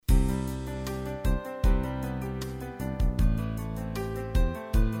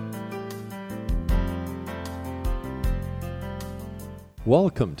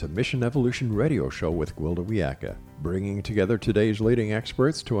Welcome to Mission Evolution Radio Show with Gwilda Wiyaka, bringing together today's leading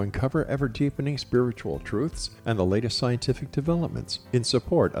experts to uncover ever-deepening spiritual truths and the latest scientific developments in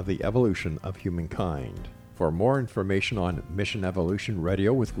support of the evolution of humankind. For more information on Mission Evolution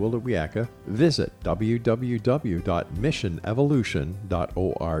Radio with Gwilda Wiyaka, visit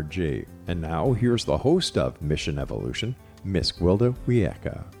www.missionevolution.org. And now, here's the host of Mission Evolution, Miss Gwilda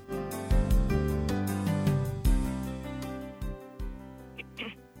Wiyaka.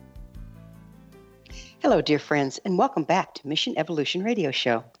 Hello, dear friends, and welcome back to Mission Evolution Radio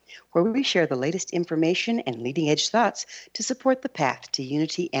Show, where we share the latest information and leading-edge thoughts to support the path to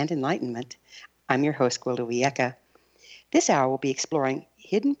unity and enlightenment. I'm your host, Gwilda Wiyaka. This hour will be exploring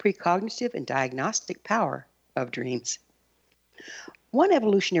hidden precognitive and diagnostic power of dreams. One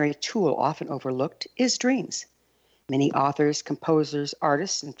evolutionary tool often overlooked is dreams. Many authors, composers,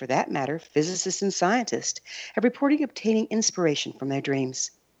 artists, and for that matter, physicists and scientists have reported obtaining inspiration from their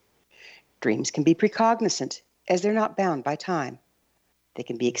dreams. Dreams can be precognizant, as they're not bound by time. They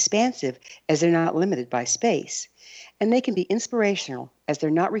can be expansive, as they're not limited by space. And they can be inspirational, as they're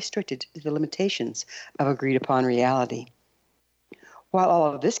not restricted to the limitations of agreed-upon reality. While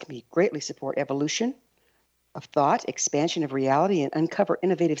all of this can greatly support evolution of thought, expansion of reality, and uncover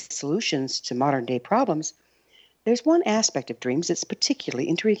innovative solutions to modern-day problems, there's one aspect of dreams that's particularly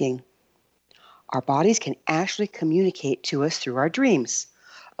intriguing. Our bodies can actually communicate to us through our dreams,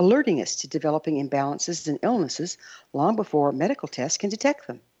 alerting us to developing imbalances and illnesses long before medical tests can detect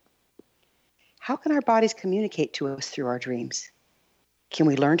them. How can our bodies communicate to us through our dreams? Can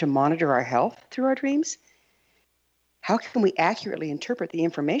we learn to monitor our health through our dreams? How can we accurately interpret the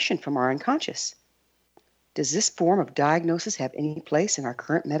information from our unconscious? Does this form of diagnosis have any place in our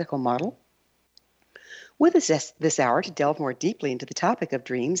current medical model? With us this hour to delve more deeply into the topic of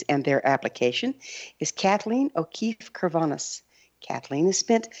dreams and their application is Kathleen O'Keefe-Kanavos. Kathleen has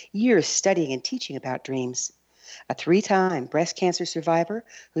spent years studying and teaching about dreams. A 3-time breast cancer survivor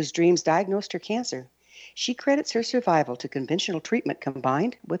whose dreams diagnosed her cancer, she credits her survival to conventional treatment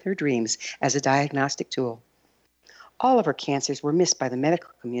combined with her dreams as a diagnostic tool. All of her cancers were missed by the medical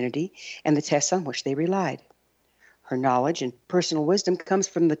community and the tests on which they relied. Her knowledge and personal wisdom comes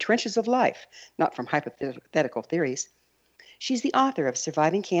from the trenches of life, not from hypothetical theories. She's the author of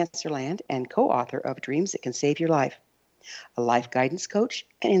Surviving Cancerland and co-author of Dreams That Can Save Your Life, a life guidance coach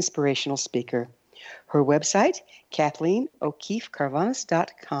and inspirational speaker. Her website,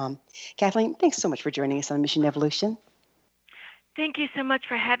 KathleenO'Keefe-Kanavos.com. Kathleen, thanks so much for joining us on Mission Evolution. Thank you so much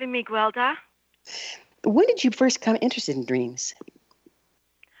for having me, Gwilda. When did you first become interested in dreams?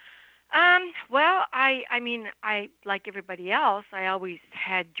 Well, I like everybody else, I always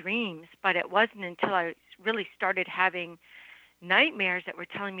had dreams, but it wasn't until I really started having nightmares that were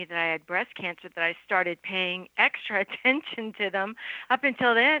telling me that I had breast cancer that I started paying extra attention to them. Up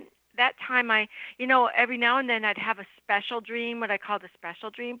until then, that time every now and then I'd have a special dream, what I called a special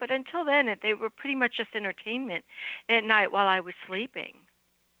dream, but until then they were pretty much just entertainment at night while I was sleeping.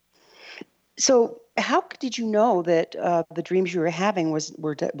 So how did you know that the dreams you were having was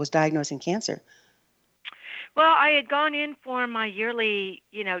diagnosing cancer? Well, I had gone in for my yearly,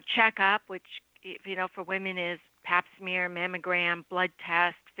 checkup, which, for women is pap smear, mammogram, blood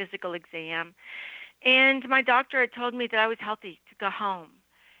test, physical exam. And my doctor had told me that I was healthy to go home.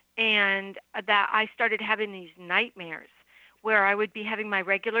 And that I started having these nightmares where I would be having my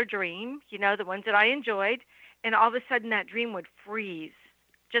regular dream, the ones that I enjoyed, and all of a sudden that dream would freeze,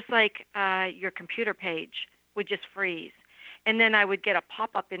 just like your computer page would just freeze. And then I would get a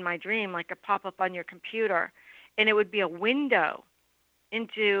pop-up in my dream, like a pop-up on your computer, and it would be a window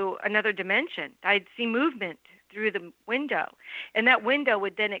into another dimension. I'd see movement through the window, and that window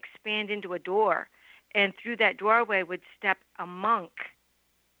would then expand into a door, and through that doorway would step a monk,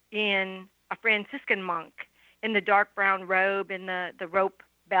 a Franciscan monk, in the dark brown robe and the rope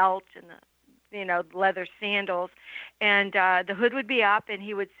belt and the leather sandals, and the hood would be up, and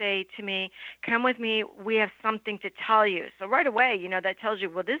he would say to me, "Come with me, we have something to tell you." So right away, that tells you,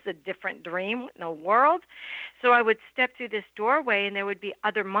 well, this is a different dream in the world. So I would step through this doorway, and there would be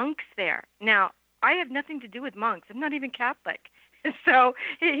other monks there. Now, I have nothing to do with monks. I'm not even Catholic. So,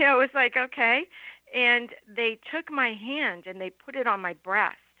 it was like, okay. And they took my hand, and they put it on my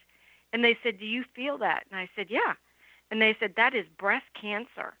breast. And they said, "Do you feel that?" And I said, "Yeah." And they said, "That is breast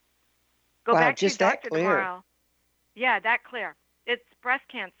cancer. Go back to your doctor tomorrow." Yeah, that clear. It's breast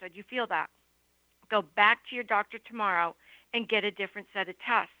cancer. Do you feel that? Go back to your doctor tomorrow and get a different set of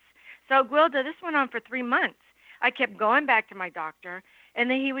tests. So, Gwilda, this went on for 3 months. I kept going back to my doctor, and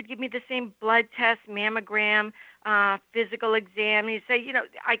then he would give me the same blood test, mammogram, physical exam. He'd say,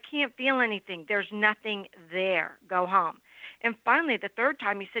 I can't feel anything. There's nothing there. Go home. And finally, the third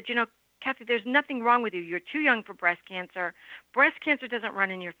time, he said, Kathy, there's nothing wrong with you. You're too young for breast cancer. Breast cancer doesn't run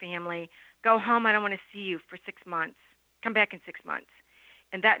in your family. Go home. I don't want to see you for 6 months. Come back in 6 months.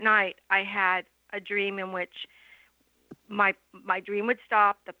 And that night, I had a dream in which my dream would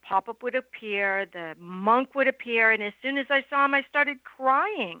stop, the pop-up would appear, the monk would appear, and as soon as I saw him, I started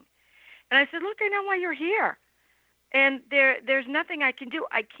crying. And I said, look, I know why you're here. And there's nothing I can do.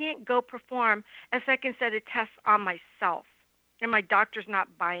 I can't go perform a second set of tests on myself, and my doctor's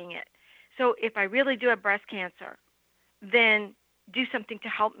not buying it. So if I really do have breast cancer, then do something to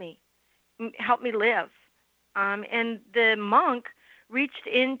help me live. And the monk reached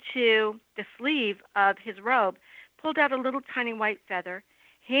into the sleeve of his robe, pulled out a little tiny white feather,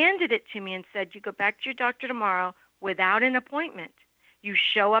 handed it to me and said, you go back to your doctor tomorrow without an appointment. You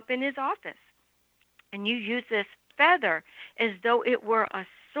show up in his office, and you use this feather as though it were a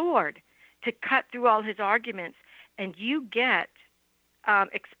sword to cut through all his arguments, and you get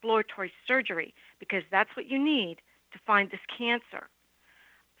exploratory surgery, because that's what you need to find this cancer.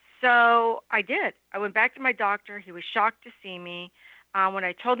 So I did. I went back to my doctor. He was shocked to see me. When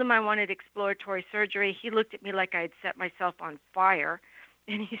I told him I wanted exploratory surgery, he looked at me like I had set myself on fire.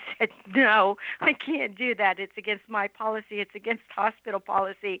 And he said, no, I can't do that. It's against my policy. It's against hospital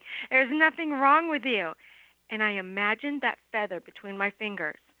policy. There's nothing wrong with you. And I imagined that feather between my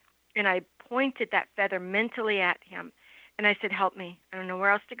fingers, and I pointed that feather mentally at him. And I said, help me. I don't know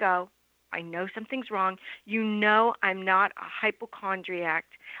where else to go. I know something's wrong. You know I'm not a hypochondriac.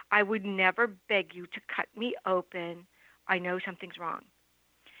 I would never beg you to cut me open. I know something's wrong.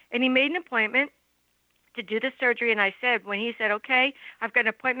 And he made an appointment to do the surgery. And I said, when he said, okay, I've got an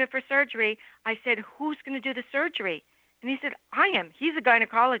appointment for surgery, I said, who's going to do the surgery? And he said, I am. He's a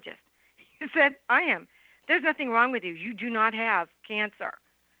gynecologist. He said, I am. There's nothing wrong with you. You do not have cancer.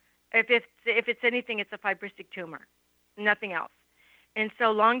 If it's anything, it's a fibrostic tumor. Nothing else. And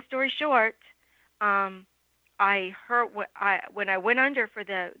so, long story short, I heard when I went under for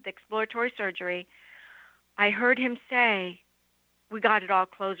the exploratory surgery, I heard him say, we got it all,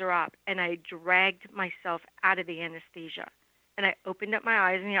 close her up. And I dragged myself out of the anesthesia. And I opened up my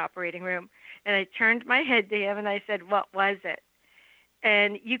eyes in the operating room, and I turned my head to him, and I said, what was it?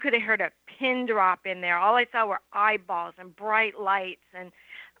 And you could have heard a pin drop in there. All I saw were eyeballs and bright lights. And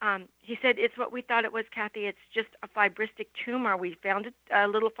he said, it's what we thought it was, Kathy. It's just a fibrostic tumor. We found a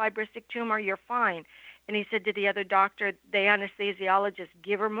little fibrostic tumor. You're fine. And he said to the other doctor, the anesthesiologist,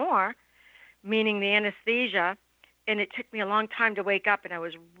 give her more, meaning the anesthesia. And it took me a long time to wake up, and I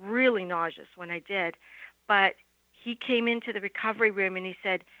was really nauseous when I did. But he came into the recovery room, and he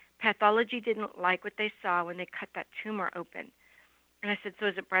said, pathology didn't like what they saw when they cut that tumor open. And I said, so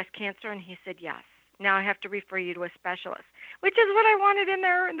is it breast cancer? And he said, yes. Now I have to refer you to a specialist, which is what I wanted in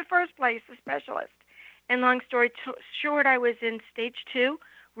there in the first place, a specialist. And long story short, I was in stage 2,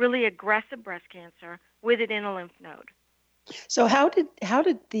 really aggressive breast cancer with it in a lymph node. So how did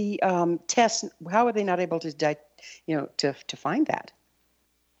the tests? How were they not able to to find that?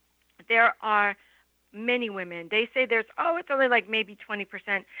 There are many women. They say it's only like maybe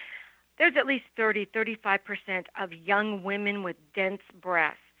 20%. There's at least 35% of young women with dense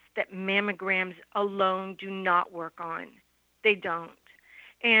breasts that mammograms alone do not work on. They don't.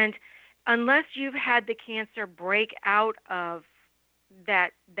 And unless you've had the cancer break out of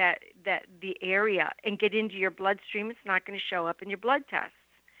that the area and get into your bloodstream, it's not going to show up in your blood tests.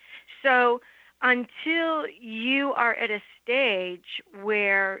 So until you are at a stage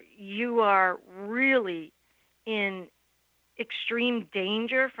where you are really in extreme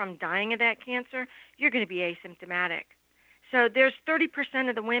danger from dying of that cancer, you're going to be asymptomatic. So there's 30%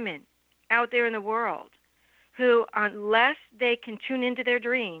 of the women out there in the world who, unless they can tune into their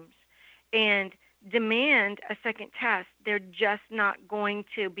dreams and demand a second test, they're just not going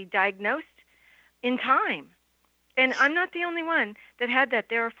to be diagnosed in time. And I'm not the only one that had that.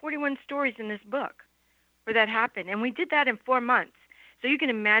 There are 41 stories in this book where that happened. And we did that in 4 months. So you can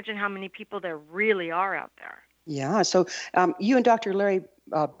imagine how many people there really are out there. Yeah. So you and Dr. Larry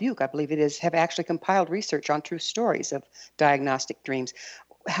Buke, I believe it is, have actually compiled research on true stories of diagnostic dreams.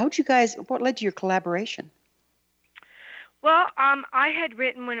 What led to your collaboration? Well, I had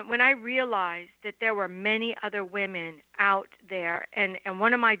written when I realized that there were many other women out there, and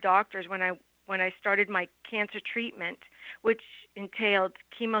one of my doctors, when I started my cancer treatment, which entailed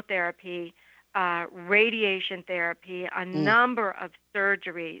chemotherapy, radiation therapy, a number of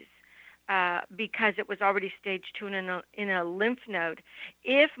surgeries, because it was already stage 2 in a lymph node.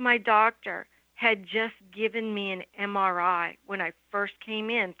 If my doctor had just given me an MRI when I first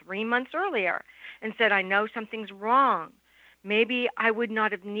came in 3 months earlier and said, I know something's wrong, maybe I would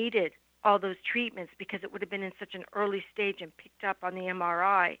not have needed all those treatments because it would have been in such an early stage and picked up on the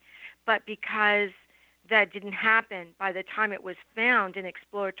MRI. But because that didn't happen, by the time it was found in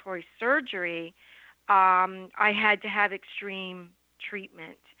exploratory surgery, I had to have extreme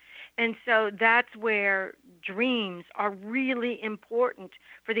treatment. And so that's where dreams are really important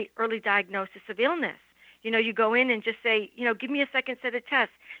for the early diagnosis of illness. You go in and just say, give me a second set of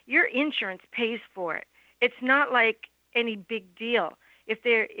tests. Your insurance pays for it. It's not like any big deal.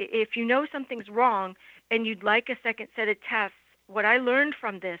 If you know something's wrong and you'd like a second set of tests, what I learned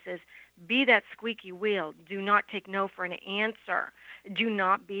from this is be that squeaky wheel. Do not take no for an answer. Do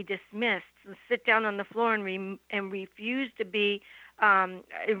not be dismissed. Sit down on the floor and refuse to be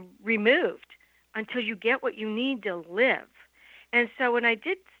removed until you get what you need to live. And so when I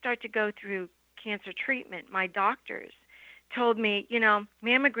did start to go through cancer treatment, my doctors told me,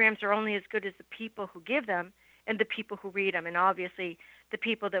 mammograms are only as good as the people who give them and the people who read them. And obviously, the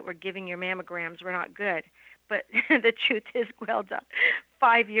people that were giving your mammograms were not good. But the truth is, Gwilda,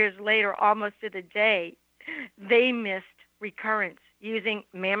 5 years later, almost to the day, they missed recurrence using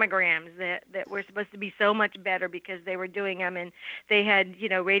mammograms that were supposed to be so much better because they were doing them, and they had,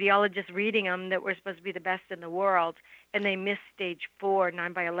 radiologists reading them that were supposed to be the best in the world, and they missed stage 4,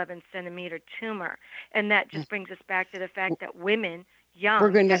 9 by 11 centimeter tumor. And that just brings us back to the fact that women,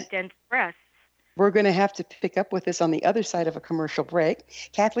 young, have dense breasts. We're going to have to pick up with this on the other side of a commercial break.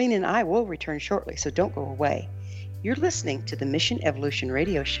 Kathleen and I will return shortly, so don't go away. You're listening to the Mission Evolution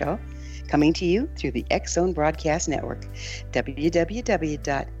Radio Show, coming to you through the X-Zone Broadcast Network,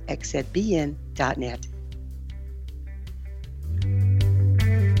 www.xzbn.net.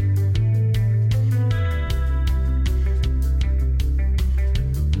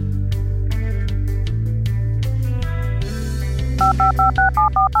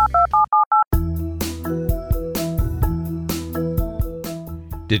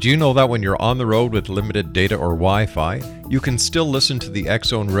 Did you know that when you're on the road with limited data or Wi-Fi, you can still listen to the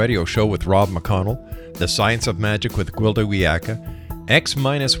X-Zone Radio Show with Rob McConnell, The Science of Magic with Gwilda Wiyaka,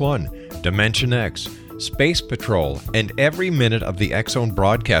 X-1, Dimension X, Space Patrol, and every minute of the X-Zone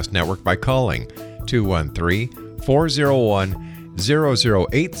Broadcast Network by calling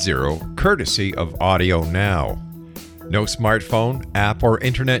 213-401-0080, courtesy of Audio Now. No smartphone, app, or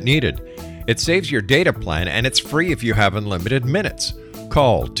internet needed. It saves your data plan and it's free if you have unlimited minutes.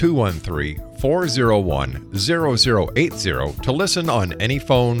 Call 213-401-0080 to listen on any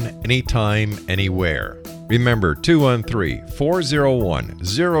phone, anytime, anywhere. Remember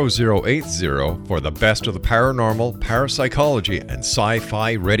 213-401-0080 for the best of the paranormal, parapsychology, and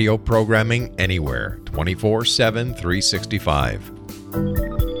sci-fi radio programming anywhere, 24/7, 365.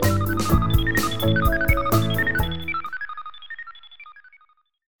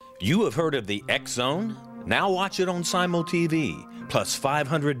 You have heard of the X-Zone? Now watch it on Simul TV. Plus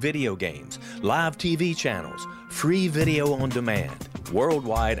 500 video games, live TV channels, free video on demand,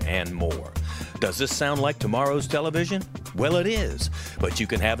 worldwide, and more. Does this sound like tomorrow's television? Well, it is, but you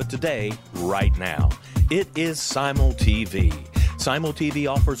can have it today, right now. It is Simul TV. Simul TV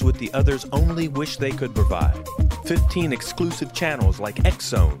offers what the others only wish they could provide. 15 exclusive channels like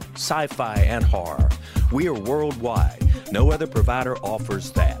X-Zone, sci-fi, and horror. We are worldwide. No other provider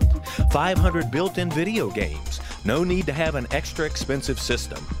offers that. 500 built-in video games. No need to have an extra expensive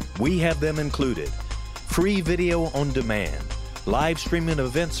system. We have them included. Free video on demand. Live streaming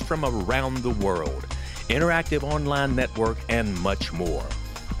events from around the world. Interactive online network, and much more.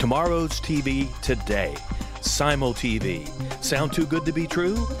 Tomorrow's TV today. Simul TV. Sound too good to be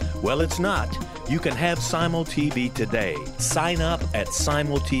true? Well, it's not. You can have Simul TV today. Sign up at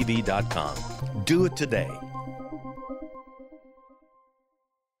simultv.com. Do it today.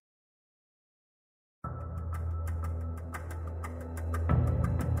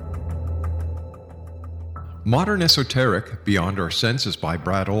 Modern Esoteric, Beyond Our Senses by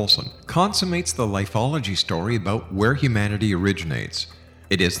Brad Olson, consummates the lifeology story about where humanity originates.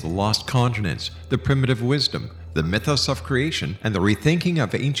 It is the lost continents, the primitive wisdom, the mythos of creation, and the rethinking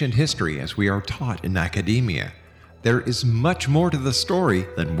of ancient history as we are taught in academia. There is much more to the story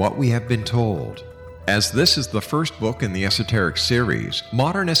than what we have been told. As this is the first book in the Esoteric series,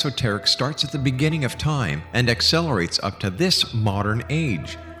 Modern Esoteric starts at the beginning of time and accelerates up to this modern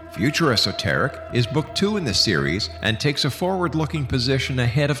age. Future Esoteric is book 2 in the series and takes a forward-looking position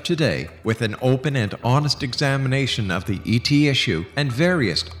ahead of today with an open and honest examination of the ET issue and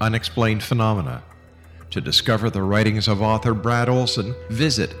various unexplained phenomena. To discover the writings of author Brad Olson,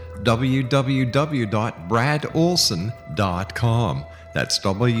 visit www.bradolson.com. That's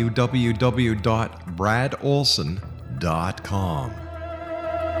www.bradolson.com.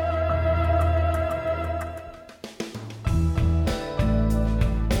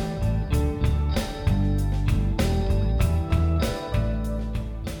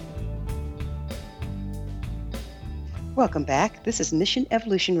 Welcome back. This is Mission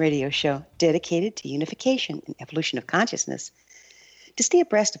Evolution Radio Show, dedicated to unification and evolution of consciousness. To stay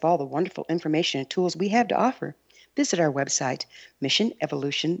abreast of all the wonderful information and tools we have to offer, visit our website,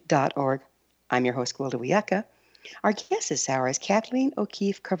 missionevolution.org. I'm your host, Gwilda Wiyaka. Our guest this hour is Kathleen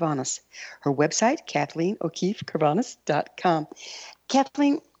O'Keefe-Kanavos. Her website, KathleenO'Keefe-Kanavos.com.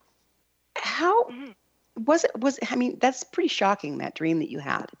 Kathleen, how was it? I mean, that's pretty shocking, that dream that you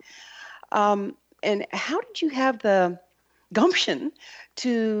had. And how did you have the gumption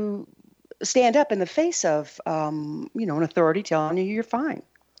to stand up in the face of, an authority telling you you're fine?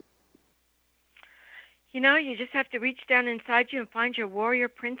 You just have to reach down inside you and find your warrior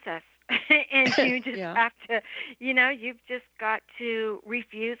princess. And you just have to, you've just got to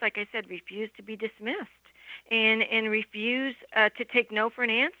refuse, like I said, refuse to be dismissed and refuse to take no for an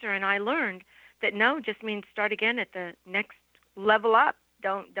answer. And I learned that no just means start again at the next level up.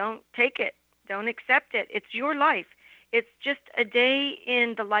 Don't take it. Don't accept it. It's your life. It's just a day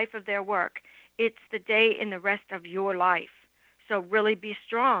in the life of their work. It's the day in the rest of your life. So really be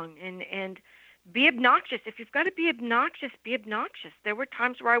strong and be obnoxious. If you've got to be obnoxious, be obnoxious. There were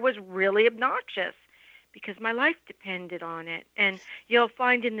times where I was really obnoxious because my life depended on it. And you'll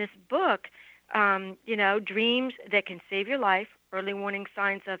find in this book, dreams that can save your life, early warning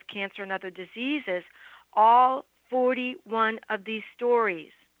signs of cancer and other diseases, all 41 of these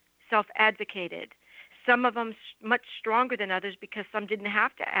stories self-advocated. Some of them much stronger than others because some didn't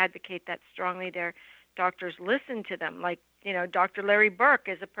have to advocate that strongly. Their doctors listened to them. Like, Dr. Larry Burke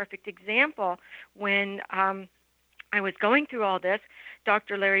is a perfect example. When I was going through all this,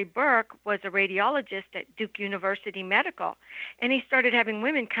 Dr. Larry Burke was a radiologist at Duke University Medical, and he started having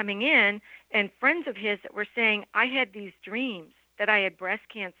women coming in and friends of his that were saying, I had these dreams that I had breast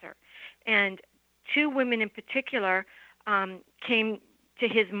cancer. And two women in particular came to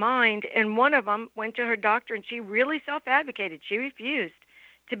his mind, and one of them went to her doctor, and she really self-advocated. She refused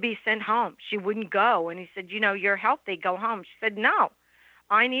to be sent home. She wouldn't go, and he said, you're healthy, go home. She said, no,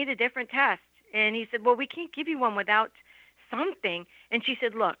 I need a different test. And he said, well, we can't give you one without something. And she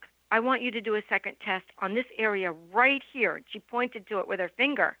said, look, I want you to do a second test on this area right here. And she pointed to it with her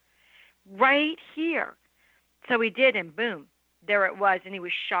finger, right here. So he did, and boom, there it was, and he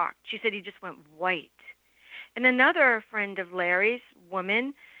was shocked. She said he just went white. And another friend of Larry's,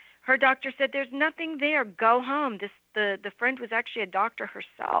 woman, her doctor said, there's nothing there. Go home. The friend was actually a doctor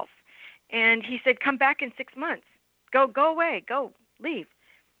herself. And he said, come back in 6 months. Go away. Go, leave.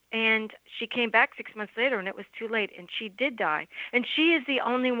 And she came back 6 months later, and it was too late, and she did die. And she is the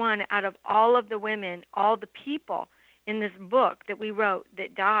only one out of all of the women, all the people in this book that we wrote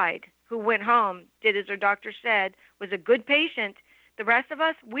that died, who went home, did as her doctor said, was a good patient. The rest of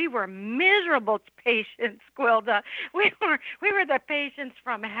us, we were miserable patients, Gwilda. We were the patients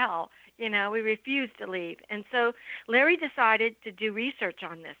from hell. We refused to leave. And so Larry decided to do research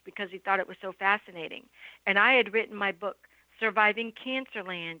on this because he thought it was so fascinating. And I had written my book, Surviving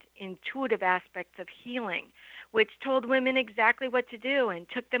Cancerland, Intuitive Aspects of Healing, which told women exactly what to do and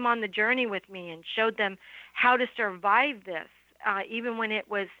took them on the journey with me and showed them how to survive this, even when it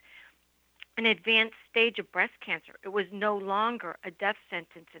was an advanced stage of breast cancer. It was no longer a death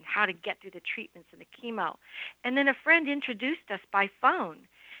sentence, and how to get through the treatments and the chemo. And then a friend introduced us by phone.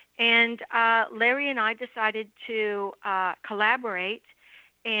 And Larry and I decided to collaborate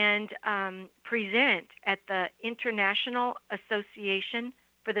and present at the International Association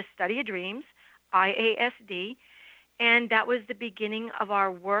for the Study of Dreams, IASD. And that was the beginning of our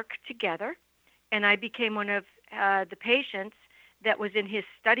work together. And I became one of the patients that was in his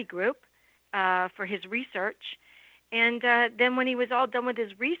study group for his research. And then when he was all done with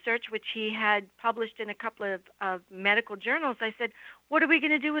his research, which he had published in a couple of medical journals, I said, what are we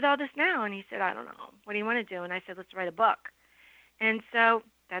going to do with all this now? And he said, I don't know. What do you want to do? And I said, let's write a book. And so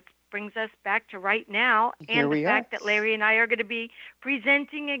that brings us back to right now, and the fact that Larry and I are going to be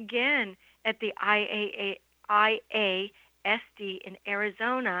presenting again at the IASD in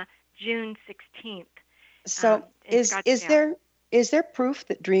Arizona, June 16th. So is there proof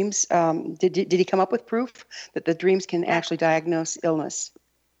that dreams, did he come up with proof that the dreams can actually diagnose illness?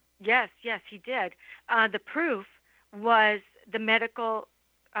 Yes, he did. The proof was the medical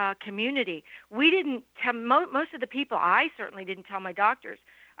community. We didn't tell, most of the people, I certainly didn't tell my doctors.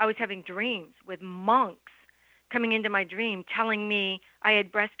 I was having dreams with monks coming into my dream telling me I had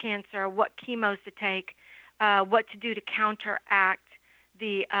breast cancer, what chemos to take, what to do to counteract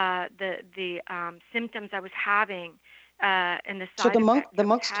the symptoms I was having. And the side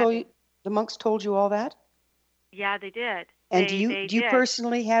the monks told you all that? Yeah, they did. And do you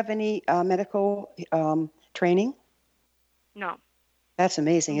personally have any medical training? No. That's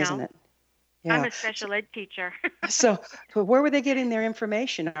amazing, isn't it? I'm Yeah. a special ed teacher. So where were they getting their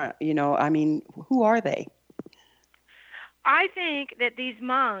information? I mean, who are they? I think that these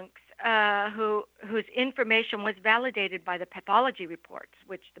monks, whose information was validated by the pathology reports,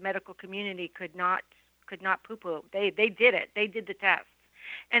 which the medical community could not poo-poo. They did it. They did the tests,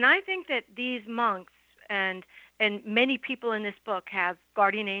 and I think that these monks and many people in this book have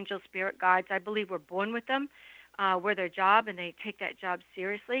guardian angels, spirit guides. I believe we're born with them. We're their job, and they take that job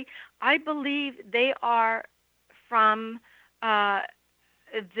seriously. I believe they are from the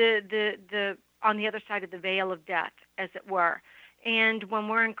on the other side of the veil of death, as it were. And when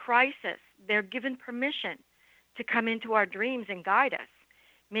we're in crisis, they're given permission to come into our dreams and guide us.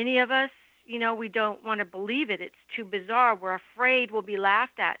 Many of us, we don't want to believe it. It's too bizarre. We're afraid we'll be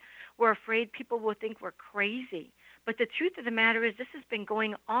laughed at. We're afraid people will think we're crazy. But the truth of the matter is this has been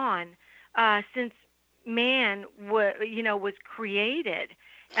going on since man was created.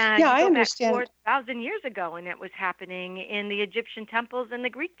 Yeah, I Go back understand. 4,000 years ago, and it was happening in the Egyptian temples and the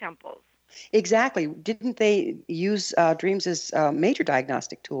Greek temples. Exactly. Didn't they use dreams as a major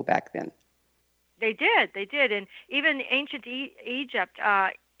diagnostic tool back then? They did. And even ancient Egypt,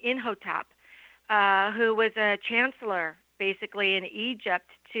 Imhotep, who was a chancellor basically in Egypt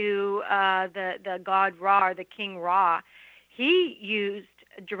to the god Ra, or the king Ra, he used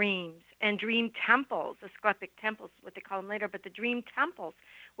dreams and dream temples, Asclepic temples, what they call them later, but the dream temples,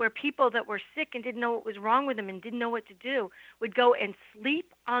 where people that were sick and didn't know what was wrong with them and didn't know what to do would go and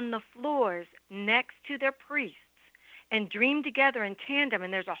sleep on the floors next to their priests and dream together in tandem.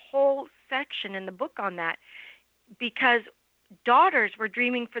 And there's a whole section in the book on that, because daughters were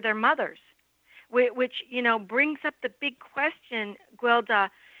dreaming for their mothers, which brings up the big question, Gwilda,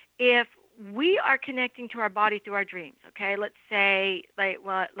 if we are connecting to our body through our dreams, okay? Let's say,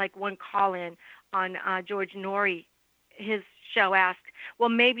 like one call-in on George Norrie, his show asked, well,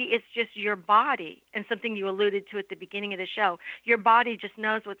 maybe it's just your body, and something you alluded to at the beginning of the show. Your body just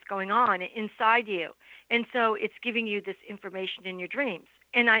knows what's going on inside you, and so it's giving you this information in your dreams.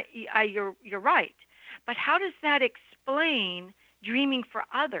 And you're right. But how does that explain dreaming for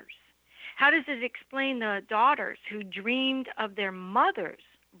others? How does it explain the daughters who dreamed of their mother's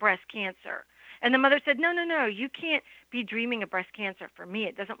breast cancer? And the mother said, no, you can't be dreaming of breast cancer for me.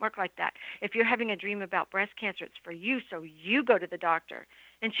 It doesn't work like that. If you're having a dream about breast cancer, it's for you, so you go to the doctor.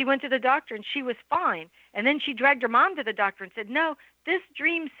 And she went to the doctor, and she was fine. And then she dragged her mom to the doctor and said, no, this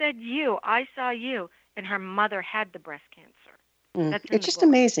dream said you. I saw you. And her mother had the breast cancer. It's just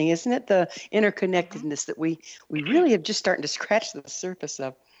amazing, isn't it? The interconnectedness that we really have just starting to scratch the surface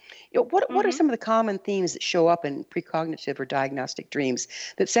of. What are some of the common themes that show up in precognitive or diagnostic dreams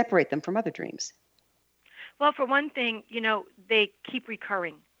that separate them from other dreams? Well, for one thing, they keep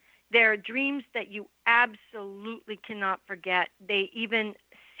recurring. There are dreams that you absolutely cannot forget. They even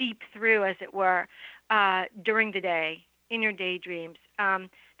seep through, as it were, during the day, in your daydreams.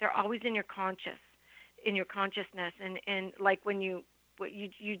 They're always in your consciousness. And like when you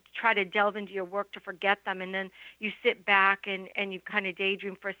try to delve into your work to forget them, and then you sit back and you kind of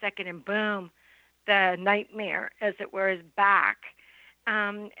daydream for a second, and boom, the nightmare, as it were, is back.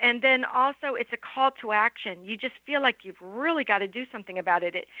 And then also it's a call to action. You just feel like you've really got to do something about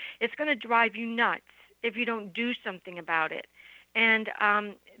it. It's going to drive you nuts if you don't do something about it. And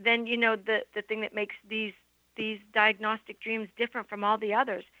then, the thing that makes these diagnostic dreams different from all the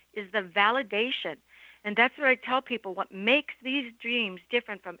others is the validation. And that's what I tell people. What makes these dreams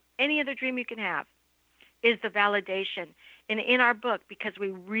different from any other dream you can have is the validation. And in our book, because we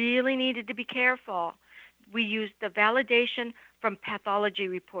really needed to be careful, we used the validation from pathology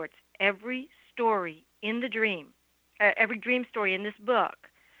reports. Every story in the dream, every dream story in this book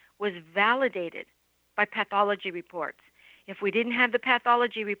was validated by pathology reports. If we didn't have the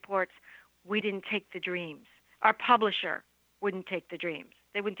pathology reports, we didn't take the dreams. Our publisher wouldn't take the dreams.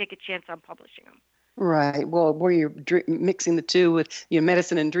 They wouldn't take a chance on publishing them. Right. Well, where you're mixing the two with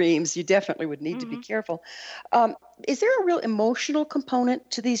medicine and dreams, you definitely would need to be careful. Is there a real emotional component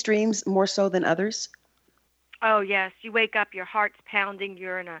to these dreams more so than others? Oh yes, you wake up, your heart's pounding,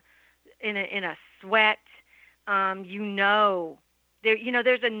 you're in a sweat. There's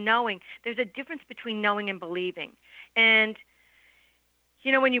a knowing. There's a difference between knowing and believing. And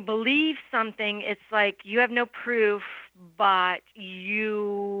when you believe something, it's like you have no proof, but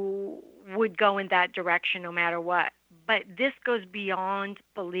you would go in that direction no matter what. But this goes beyond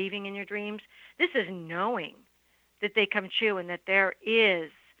believing in your dreams. This is knowing that they come true and that there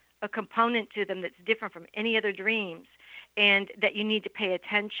is a component to them that's different from any other dreams, and that you need to pay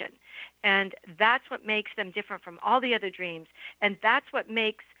attention. And that's what makes them different from all the other dreams. And that's what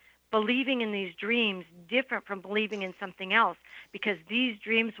makes believing in these dreams different from believing in something else, because these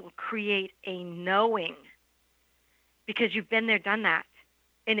dreams will create a knowing, because you've been there, done that,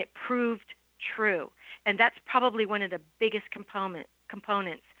 and it proved true. And that's probably one of the biggest components,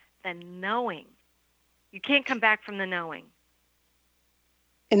 the knowing. You can't come back from the knowing.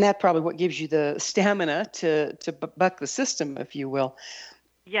 And that's probably what gives you the stamina to buck the system, if you will.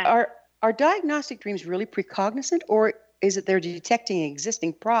 Yes. Are diagnostic dreams really precognizant, or is it they're detecting an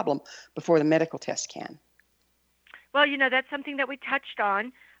existing problem before the medical test can? Well, that's something that we touched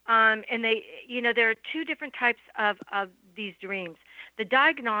on. And they, there are two different types of these dreams. The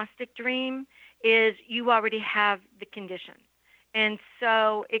diagnostic dream is you already have the condition. And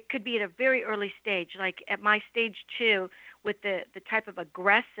so it could be at a very early stage, like at my stage 2 with the type of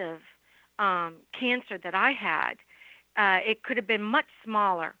aggressive cancer that I had. It could have been much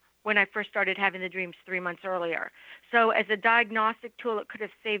smaller when I first started having the dreams 3 months earlier. So as a diagnostic tool, it could have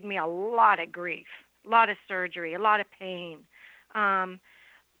saved me a lot of grief, a lot of surgery, a lot of pain.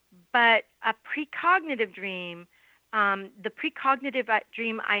 But a precognitive dream, the precognitive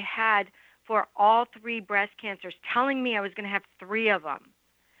dream I had for all 3 breast cancers, telling me I was going to have 3 of them,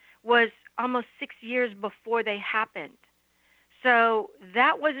 was almost 6 years before they happened. So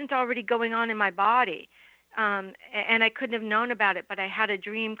that wasn't already going on in my body. And I couldn't have known about it, but I had a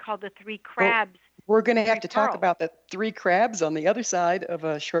dream called the 3 crabs. Well, we're going to have to talk about the 3 crabs on the other side of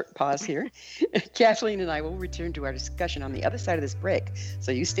a short pause here. Kathleen and I will return to our discussion on the other side of this break,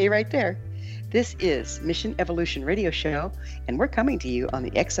 so you stay right there. This is Mission Evolution Radio Show, and we're coming to you on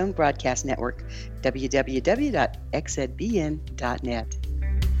the X-Zone Broadcast Network, www.xzbn.net.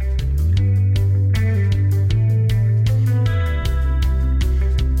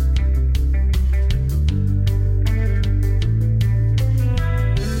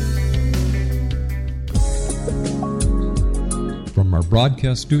 From our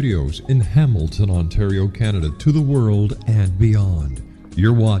broadcast studios in Hamilton, Ontario, Canada, to the world and beyond,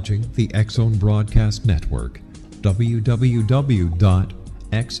 you're watching the X-Zone Broadcast Network, www.xzbn.net.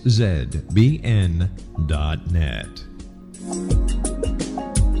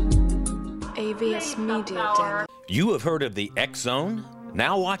 AVS Media Den. You have heard of the X-Zone?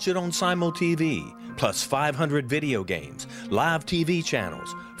 Now watch it on Simul TV, plus 500 video games, live TV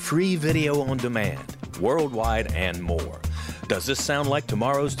channels, free video on demand, worldwide, and more. Does this sound like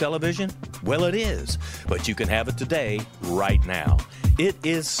tomorrow's television? Well, it is, but you can have it today, right now. It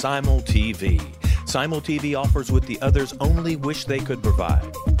is Simul TV. Simul TV offers what the others only wish they could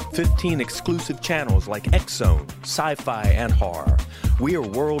provide. 15 exclusive channels like X-Zone, Sci-Fi, and Horror. We are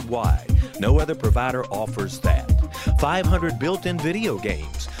worldwide. No other provider offers that. 500 built-in video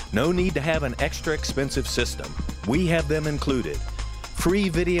games. No need to have an extra expensive system. We have them included. Free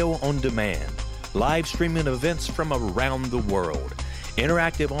video on demand. Live streaming events from around the world,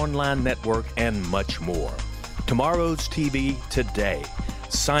 interactive online network, and much more. Tomorrow's TV today.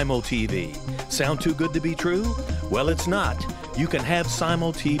 Simul TV. Sound too good to be true? Well, it's not. You can have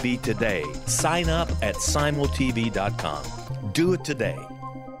Simul TV today. Sign up at simultv.com. Do it today.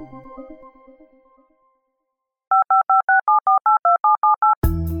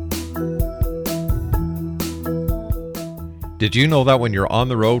 Did you know that when you're on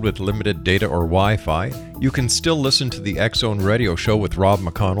the road with limited data or Wi-Fi, you can still listen to the X-Zone Radio Show with Rob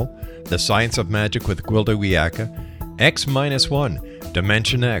McConnell, The Science of Magic with Gwilda Wiyaka, X-1,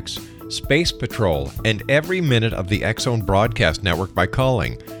 Dimension X, Space Patrol, and every minute of the X-Zone Broadcast Network by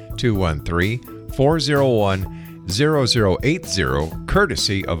calling 213-401-0080,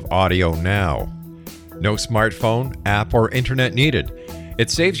 courtesy of Audio Now. No smartphone, app, or internet needed. It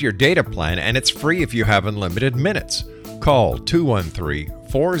saves your data plan, and it's free if you have unlimited minutes. Call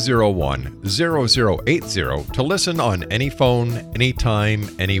 213-401-0080 to listen on any phone, anytime,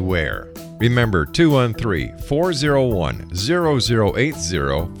 anywhere. Remember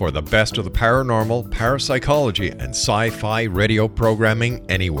 213-401-0080 for the best of the paranormal, parapsychology, and sci-fi radio programming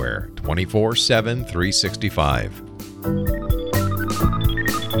anywhere, 24/7, 365.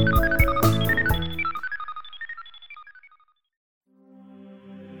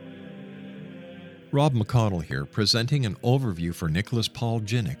 Rob McConnell here, presenting an overview for Nicholas Paul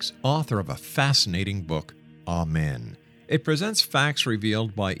Jennings, author of a fascinating book, Amen. It presents facts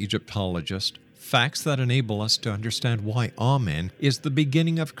revealed by Egyptologists, facts that enable us to understand why Amen is the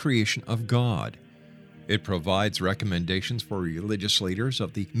beginning of creation of God. It provides recommendations for religious leaders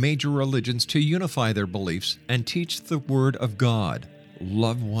of the major religions to unify their beliefs and teach the Word of God.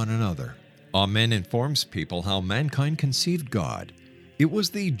 Love one another. Amen informs people how mankind conceived God. It was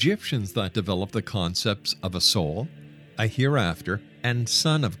the Egyptians that developed the concepts of a soul, a hereafter, and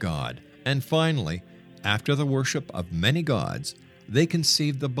Son of God. And finally, after the worship of many gods, They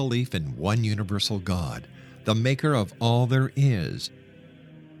conceived the belief in one universal God, the maker of all there is.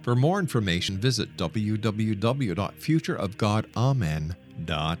 For more information, visit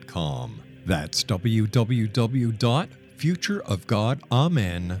www.futureofgodamen.com. That's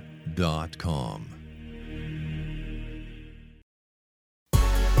www.futureofgodamen.com.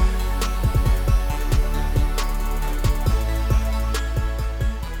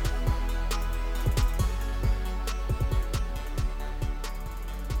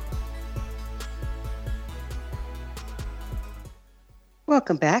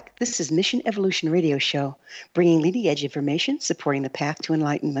 Welcome back. This is Mission Evolution Radio Show, bringing leading edge information, supporting the path to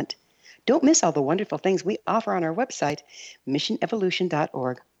enlightenment. Don't miss all the wonderful things we offer on our website,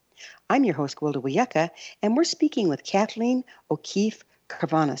 missionevolution.org. I'm your host, Gwilda Wiyaka, and we're speaking with Kathleen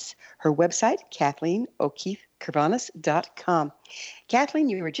O'Keefe-Kanavos. Her website, KathleenO'Keefe-Kanavos.com. Kathleen,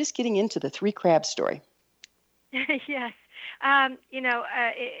 you were just getting into the three crabs story. Yes.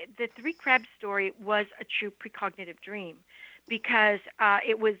 The three crabs story was a true precognitive dream, because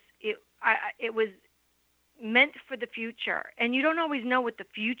it was meant for the future. And you don't always know what the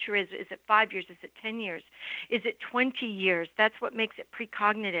future is. Is it 5 years? Is it 10 years? Is it 20 years? That's what makes it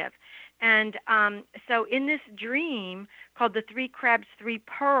precognitive. And so in this dream called The Three Crabs, Three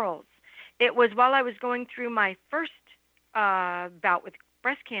Pearls, it was while I was going through my first bout with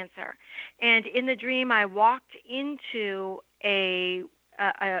breast cancer. And in the dream, I walked into a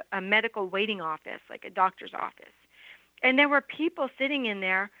medical waiting office, like a doctor's office. And there were people sitting in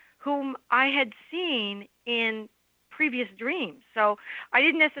there whom I had seen in previous dreams. So I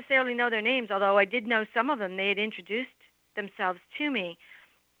didn't necessarily know their names, although I did know some of them. They had introduced themselves to me.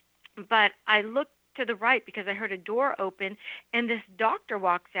 But I looked to the right because I heard a door open, and this doctor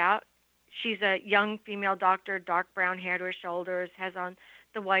walks out. She's a young female doctor, dark brown hair to her shoulders, has on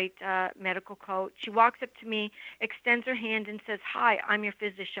the white medical coat. She walks up to me, extends her hand, and says, "Hi, I'm your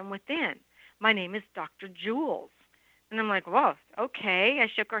physician within. My name is Dr. Jules." And I'm like, whoa, okay. I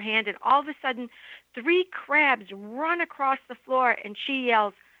shook her hand, and all of a sudden, three crabs run across the floor, and she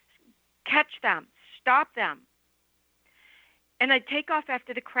yells, "Catch them, stop them." And I take off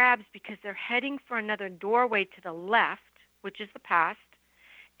after the crabs because they're heading for another doorway to the left, which is the past,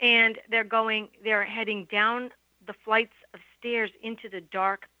 and they're heading down the flights of stairs into the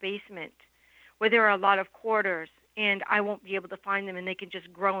dark basement where there are a lot of corridors, and I won't be able to find them, and they can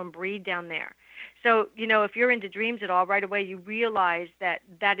just grow and breed down there. So, if you're into dreams at all, right away you realize that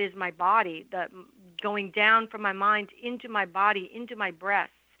that is my body, going down from my mind into my body, into my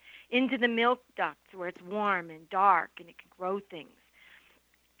breasts, into the milk ducts where it's warm and dark and it can grow things.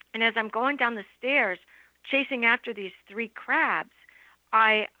 And as I'm going down the stairs, chasing after these three crabs,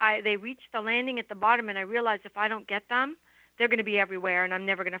 they reach the landing at the bottom, and I realize if I don't get them, they're going to be everywhere, and I'm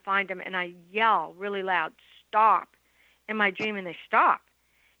never going to find them. And I yell really loud, "Stop!" in my dream, and they stop.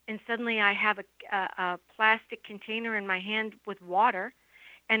 And suddenly I have a plastic container in my hand with water,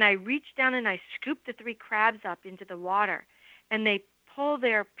 and I reach down and I scoop the three crabs up into the water, and they pull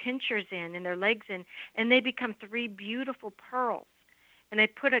their pinchers in and their legs in, and they become three beautiful pearls. And I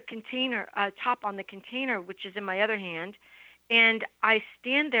put a top on the container, which is in my other hand, and I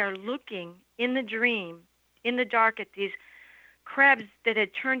stand there looking in the dream, in the dark, at these crabs that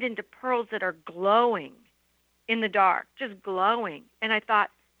had turned into pearls that are glowing in the dark, just glowing. And I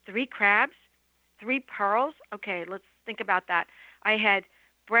thought, three crabs, three pearls? Okay, let's think about that. I had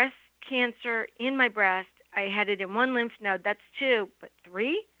breast cancer in my breast. I had it in one lymph node. That's two. But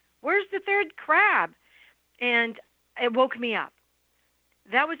three? Where's the third crab? And it woke me up.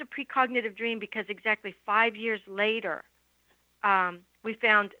 That was a precognitive dream because exactly 5 years later, we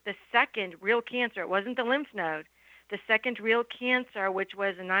found the second real cancer. It wasn't the lymph node. The second real cancer, which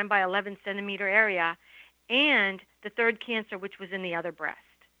was a 9 by 11 centimeter area, and the third cancer, which was in the other breast.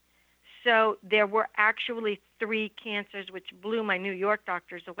 So there were actually three cancers, which blew my New York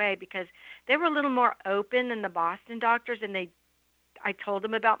doctors away because they were a little more open than the Boston doctors, and I told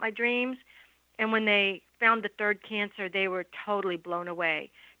them about my dreams. And when they found the third cancer, they were totally blown away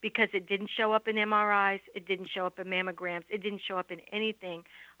because it didn't show up in MRIs, it didn't show up in mammograms, it didn't show up in anything.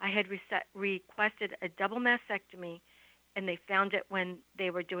 I had requested a double mastectomy, and they found it when they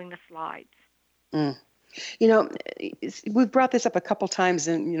were doing the slides. Mm. We've brought this up a couple times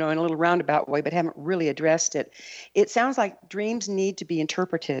in a little roundabout way, but haven't really addressed it. It sounds like dreams need to be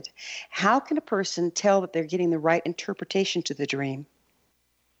interpreted. How can a person tell that they're getting the right interpretation to the dream?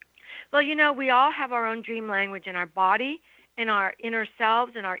 Well, we all have our own dream language in our body, in our inner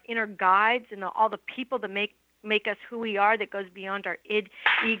selves, and our inner guides, and all the people that make us who we are, that goes beyond our id,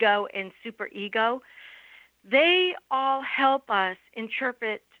 ego, and superego. They all help us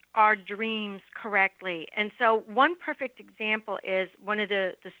interpret our dreams correctly. And so one perfect example is one of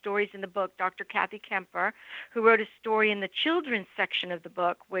the stories in the book, Dr. Kathy Kemper, who wrote a story in the children's section of the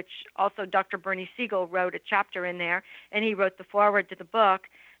book, which also Dr. Bernie Siegel wrote a chapter in there, and he wrote the foreword to the book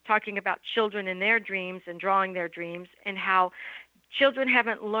talking about children and their dreams and drawing their dreams, and how children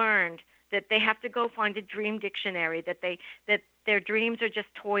haven't learned that they have to go find a dream dictionary, that their dreams are just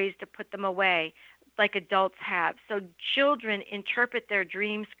toys to put them away like adults have. So children interpret their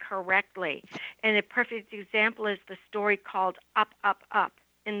dreams correctly. And a perfect example is the story called Up, Up, Up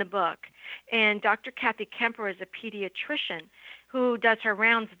in the book. And Dr. Kathy Kemper is a pediatrician who does her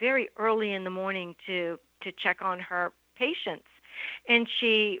rounds very early in the morning to check on her patients. And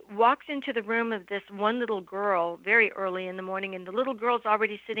she walks into the room of this one little girl very early in the morning, and the little girl's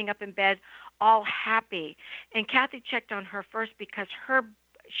already sitting up in bed, all happy. And Kathy checked on her first because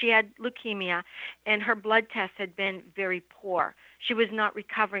she had leukemia, and her blood tests had been very poor. She was not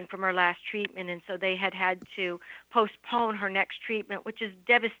recovering from her last treatment, and so they had to postpone her next treatment, which is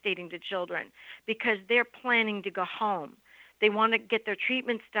devastating to children because they're planning to go home. They want to get their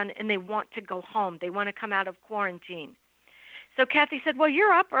treatments done, and they want to go home. They want to come out of quarantine. So Kathy said, well,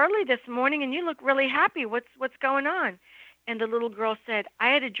 you're up early this morning, and you look really happy. What's going on? And the little girl said, I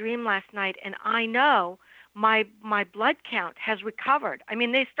had a dream last night, and I know my blood count has recovered. I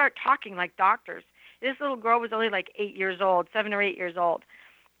mean, they start talking like doctors. This little girl was only like 8 years old, 7 or 8 years old.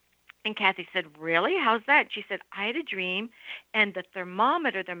 And Kathy said, really? How's that? She said, I had a dream, and the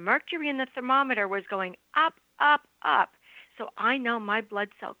thermometer, the mercury in the thermometer was going up, up, up. So I know my blood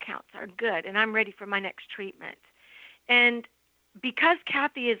cell counts are good, and I'm ready for my next treatment. And because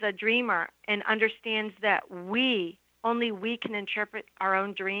Kathy is a dreamer and understands that only we can interpret our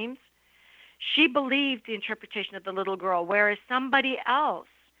own dreams, she believed the interpretation of the little girl, whereas somebody else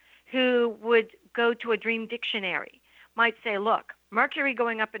who would go to a dream dictionary might say, look, mercury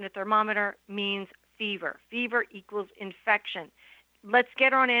going up in the thermometer means fever. Fever equals infection. Let's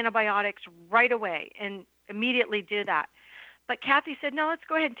get her on antibiotics right away and immediately do that. But Kathy said, no, let's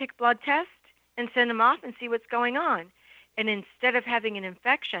go ahead and take a blood test and send them off and see what's going on. And instead of having an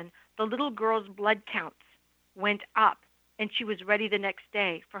infection, the little girl's blood counts went up, and she was ready the next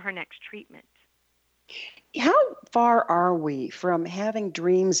day for her next treatment. How far are we from having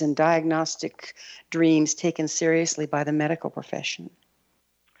dreams and diagnostic dreams taken seriously by the medical profession?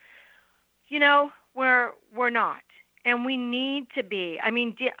 You know, we're not, and we need to be. I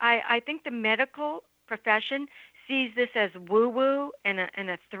mean, I think the medical profession sees this as woo-woo and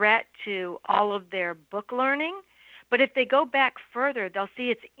a threat to all of their book learning. But if they go back further, they'll see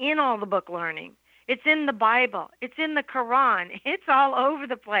it's in all the book learning. It's in the Bible. It's in the Quran. It's all over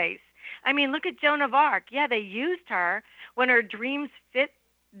the place. I mean, look at Joan of Arc. Yeah, they used her when her dreams fit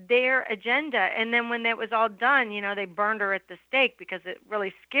their agenda. And then when it was all done, they burned her at the stake because it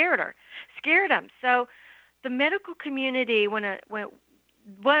really scared them. So the medical community, one of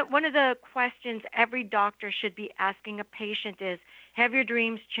the questions every doctor should be asking a patient is, have your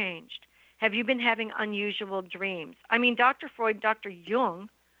dreams changed? Have you been having unusual dreams? I mean, Dr. Freud, Dr. Jung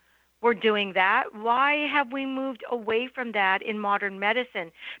were doing that. Why have we moved away from that in modern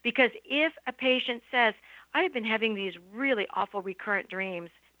medicine? Because if a patient says, I have been having these really awful recurrent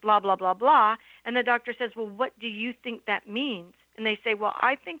dreams, blah, blah, blah, blah, and the doctor says, well, what do you think that means? And they say, well,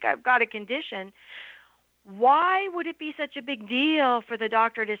 I think I've got a condition. Why would it be such a big deal for the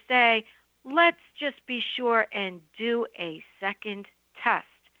doctor to say, let's just be sure and do a second test?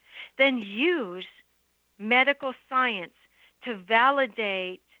 Then use medical science to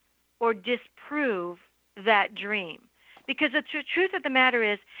validate or disprove that dream. Because the truth of the matter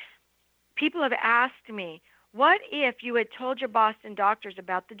is, people have asked me, what if you had told your Boston doctors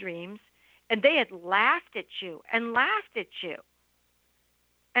about the dreams and they had laughed at you? And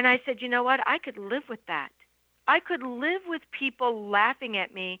I said, you know what? I could live with that. I could live with people laughing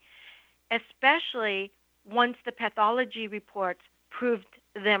at me, especially once the pathology reports proved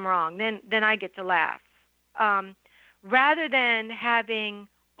them wrong. Then I get to laugh. Rather than having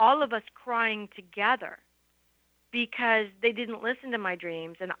all of us crying together because they didn't listen to my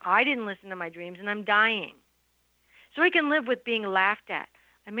dreams and I didn't listen to my dreams and I'm dying. So I can live with being laughed at.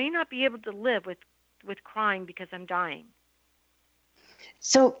 I may not be able to live with crying because I'm dying.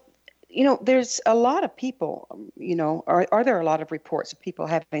 So, there's a lot of people, are there a lot of reports of people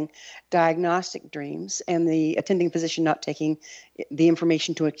having diagnostic dreams and the attending physician not taking the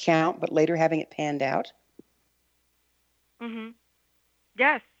information into account, but later having it panned out? Mm-hmm.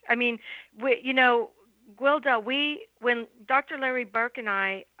 Yes. I mean, Gwilda, when Dr. Larry Burke and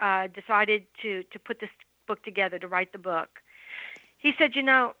I decided to put this book together, to write the book, he said,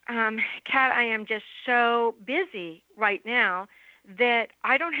 Kat, I am just so busy right now that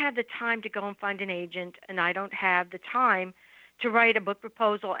I don't have the time to go and find an agent, and I don't have the time to write a book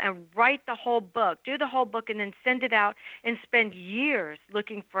proposal and write the whole book, do the whole book, and then send it out and spend years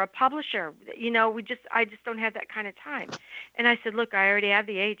looking for a publisher. I just don't have that kind of time. And I said, look, I already have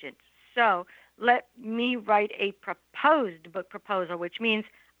the agent. So let me write a proposed book proposal, which means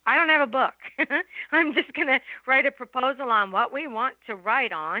I don't have a book. I'm just going to write a proposal on what we want to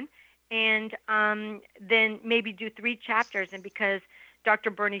write on, and then maybe do 3 chapters. And because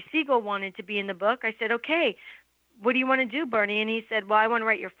Dr. Bernie Siegel wanted to be in the book, I said, okay, what do you want to do, Bernie? And he said, well, I want to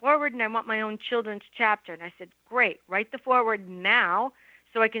write your foreword, and I want my own children's chapter. And I said, great, write the foreword now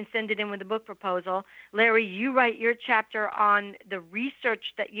so I can send it in with the book proposal. Larry, you write your chapter on the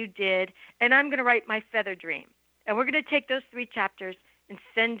research that you did, and I'm going to write my feather dream. And we're going to take those 3 chapters and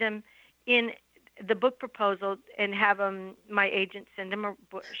send them in the book proposal and have my agent send them or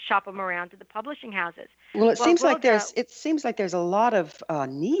shop them around to the publishing houses. Well, it seems like there's a lot of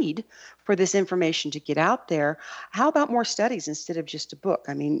need for this information to get out there. How about more studies instead of just a book?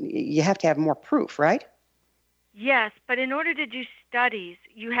 I mean, you have to have more proof, right? Yes, but in order to do studies,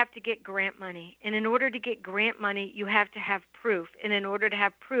 you have to get grant money. And in order to get grant money, you have to have proof. And in order to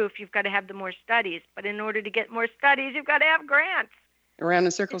have proof, you've got to have the more studies. But in order to get more studies, you've got to have grants. Around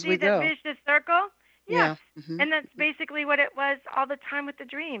in circles we go. See the vicious circle? Yes. Yeah. Mm-hmm. And that's basically what it was all the time with the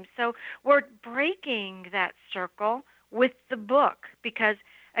dream. So we're breaking that circle with the book because,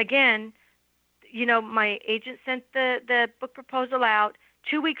 again, my agent sent the book proposal out.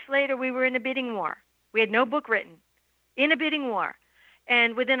 2 weeks later, we were in a bidding war. We had no book written, in a bidding war.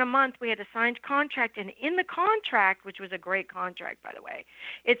 And within a month, we had a signed contract. And in the contract, which was a great contract, by the way,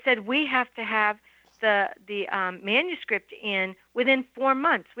 it said we have to have the manuscript in within 4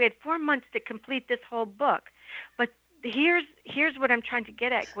 months. We had 4 months to complete this whole book. But here's what I'm trying to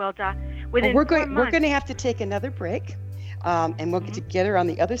get at, Gwilda. We're going to have to take another break, and we'll get together on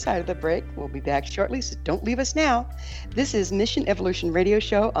the other side of the break. We'll be back shortly, so don't leave us now. This is Mission Evolution Radio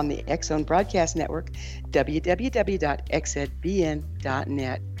Show on the X-Zone Broadcast Network, www.xzbn.net.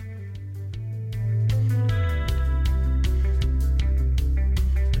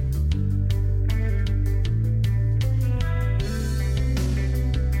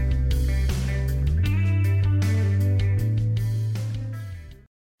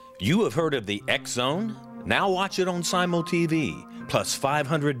 You have heard of the X-Zone? Now watch it on Simul TV, plus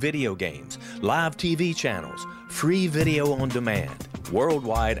 500 video games, live TV channels, free video on demand,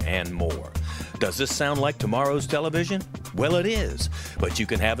 worldwide, and more. Does this sound like tomorrow's television? Well, it is, but you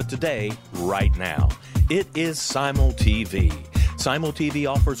can have it today, right now. It is Simul TV. Simul TV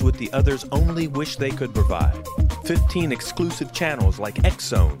offers what the others only wish they could provide. 15 exclusive channels like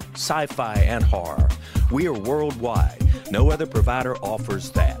X-Zone, sci-fi, and horror. We are worldwide. No other provider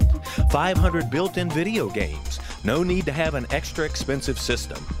offers that. 500 built-in video games. No need to have an extra expensive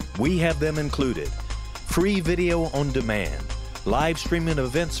system. We have them included. Free video on demand. Live streaming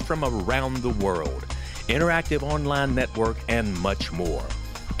events from around the world. Interactive online network, and much more.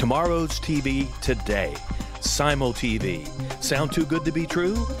 Tomorrow's TV today. Simul TV. Sound too good to be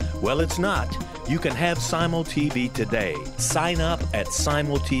true? Well, it's not. You can have Simul TV today. Sign up at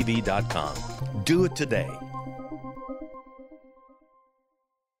simultv.com. Do it today.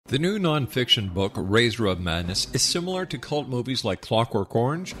 The new nonfiction book, Razor of Madness, is similar to cult movies like Clockwork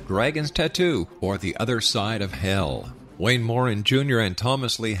Orange, Dragon's Tattoo, or The Other Side of Hell. Wayne Morin Jr. and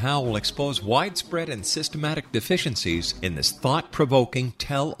Thomas Lee Howell expose widespread and systematic deficiencies in this thought-provoking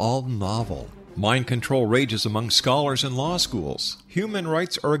tell-all novel. Mind control rages among scholars in law schools. Human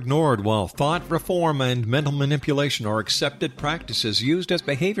rights are ignored while thought reform and mental manipulation are accepted practices used as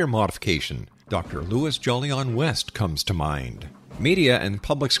behavior modification. Dr. Louis Jolyon West comes to mind. Media and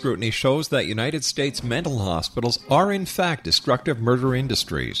public scrutiny shows that United States mental hospitals are in fact destructive murder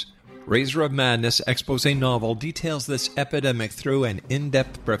industries. Razor of Madness expose novel details this epidemic through an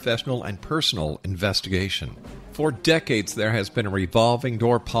in-depth professional and personal investigation. For decades, there has been a revolving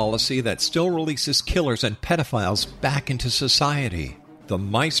door policy that still releases killers and pedophiles back into society. The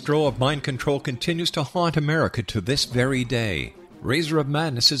maestro of mind control continues to haunt America to this very day. Razor of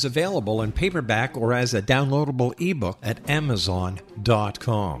Madness is available in paperback or as a downloadable ebook at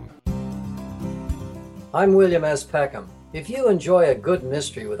Amazon.com. I'm William S. Peckham. If you enjoy a good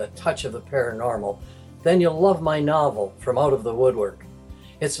mystery with a touch of the paranormal, then you'll love my novel, From Out of the Woodwork.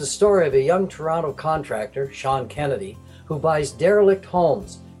 It's the story of a young Toronto contractor, Sean Kennedy, who buys derelict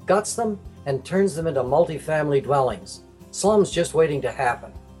homes, guts them, and turns them into multifamily dwellings. Slums just waiting to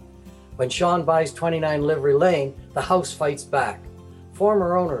happen. When Sean buys 29 Livery Lane, the house fights back.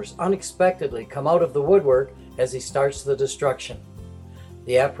 Former owners unexpectedly come out of the woodwork as he starts the destruction.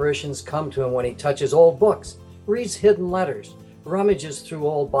 The apparitions come to him when he touches old books, reads hidden letters, rummages through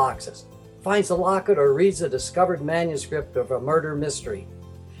old boxes, finds a locket, or reads a discovered manuscript of a murder mystery.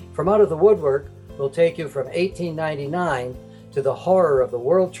 From Out of the Woodwork will take you from 1899 to the horror of the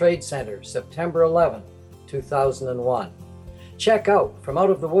World Trade Center, September 11, 2001. Check out From Out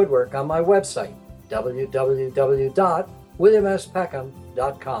of the Woodwork on my website,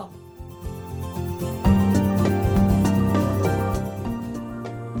 www.williamspeckham.com.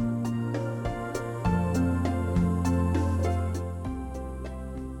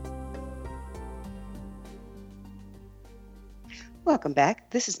 Welcome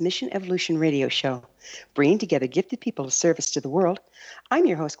back. This is Mission Evolution Radio Show, bringing together gifted people of service to the world. I'm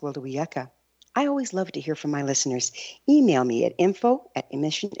your host, Gwilda Wiyaka. I always love to hear from my listeners. Email me at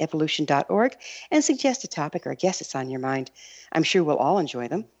info@missionevolution.org and suggest a topic or a guest that's on your mind. I'm sure we'll all enjoy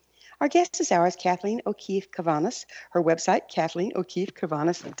them. Our guest this hour is Kathleen O'Keefe-Kanavos. Her website,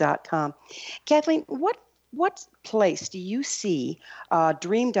 KathleenO'Keefe-Kanavos.com. Kathleen, what place do you see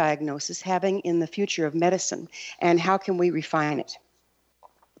dream diagnosis having in the future of medicine, and how can we refine it?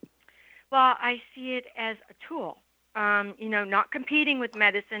 Well, I see it as a tool, not competing with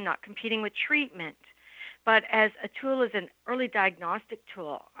medicine, not competing with treatment, but as a tool, as an early diagnostic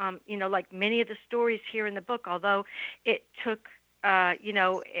tool. Like many of the stories here in the book, although it took,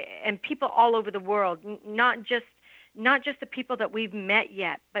 and people all over the world, not just the people that we've met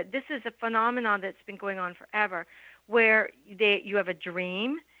yet, but this is a phenomenon that's been going on forever, where you have a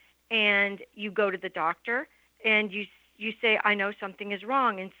dream and you go to the doctor and you say, I know something is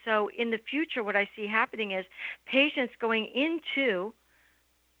wrong. And so in the future, what I see happening is patients going into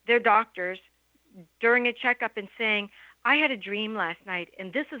their doctors during a checkup and saying, I had a dream last night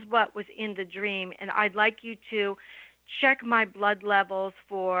and this is what was in the dream, and I'd like you to check my blood levels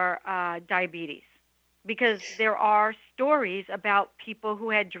for diabetes. Because there are stories about people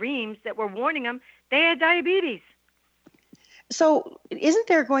who had dreams that were warning them they had diabetes. So isn't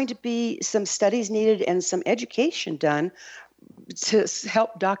there going to be some studies needed and some education done to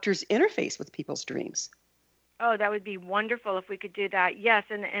help doctors interface with people's dreams? Oh, that would be wonderful if we could do that. Yes,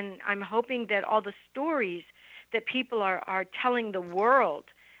 and I'm hoping that all the stories that people are telling the world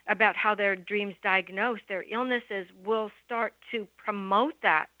about how their dreams diagnose their illnesses will start to promote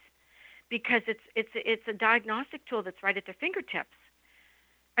that, because it's a diagnostic tool that's right at their fingertips.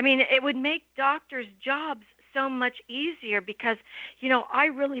 I mean, it would make doctors' jobs so much easier because, I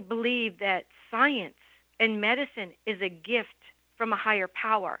really believe that science and medicine is a gift from a higher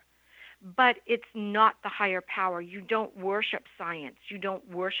power, but it's not the higher power. You don't worship science. You don't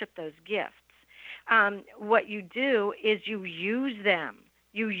worship those gifts. What you do is you use them.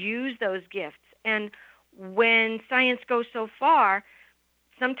 You use those gifts. And when science goes so far,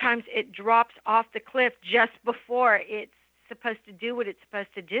 sometimes it drops off the cliff just before it's supposed to do what it's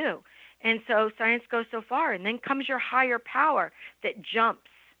supposed to do. And so science goes so far, and then comes your higher power that jumps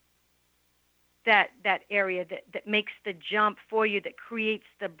that area, that makes the jump for you, that creates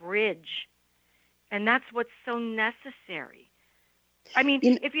the bridge. And that's what's so necessary. I mean,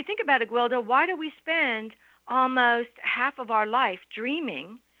 if you think about it, Gwilda, why do we spend almost half of our life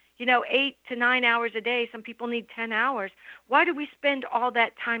dreaming, 8 to 9 hours a day? Some people need 10 hours. Why do we spend all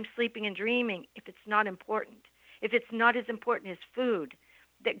that time sleeping and dreaming if it's not important? If it's not as important as food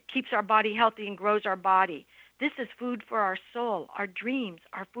that keeps our body healthy and grows our body? This is food for our soul. Our dreams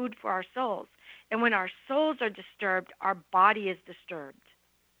are food for our souls. And when our souls are disturbed, our body is disturbed.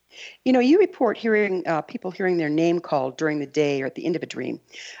 You report hearing people hearing their name called during the day or at the end of a dream.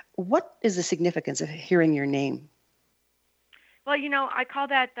 What is the significance of hearing your name? Well, I call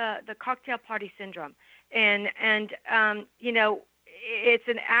that the cocktail party syndrome. And it's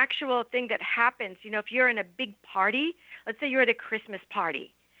an actual thing that happens. If you're in a big party, let's say you're at a Christmas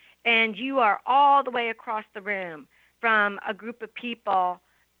party, and you are all the way across the room from a group of people,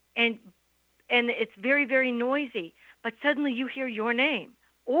 and it's very, very noisy, but suddenly you hear your name.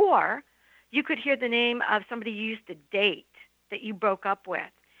 Or you could hear the name of somebody you used to date that you broke up with.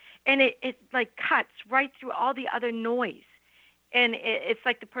 And it like cuts right through all the other noise. And it's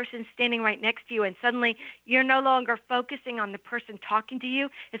like the person standing right next to you, and suddenly you're no longer focusing on the person talking to you.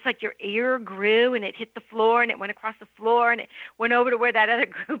 It's like your ear grew and it hit the floor and it went across the floor and it went over to where that other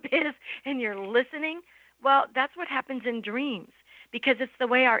group is, and you're listening. Well, that's what happens in dreams, because it's the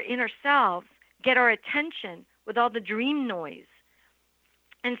way our inner selves get our attention with all the dream noise.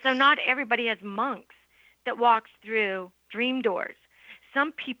 And so not everybody has monks that walks through dream doors.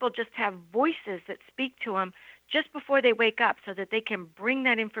 Some people just have voices that speak to them just before they wake up so that they can bring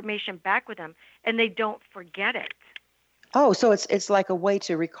that information back with them and they don't forget it. Oh, so it's like a way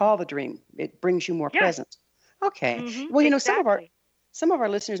to recall the dream. It brings you more presence. Okay. Mm-hmm. Well, exactly. Some of our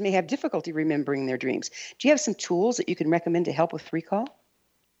listeners may have difficulty remembering their dreams. Do you have some tools that you can recommend to help with recall?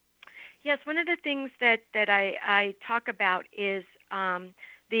 Yes, one of the things that I talk about is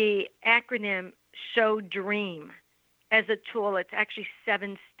the acronym SHOW DREAM as a tool. It's actually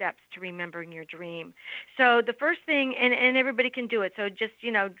 7 steps to remembering your dream. So the first thing, and everybody can do it, so just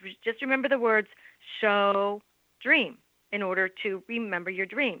remember the words SHOW DREAM in order to remember your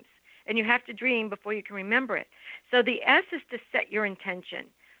dreams. And you have to dream before you can remember it. So the S is to set your intention,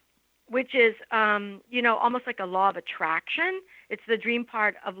 which is, almost like a law of attraction. It's the dream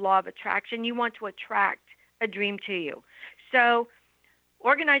part of law of attraction. You want to attract a dream to you. So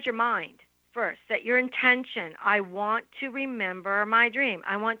organize your mind first. Set your intention. I want to remember my dream.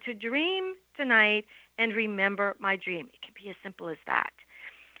 I want to dream tonight and remember my dream. It can be as simple as that.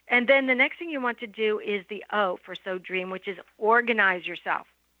 And then the next thing you want to do is the O for So Dream, which is organize yourself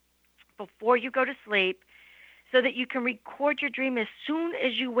before you go to sleep so that you can record your dream as soon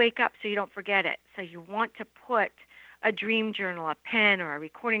as you wake up so you don't forget it. So you want to put a dream journal, a pen, or a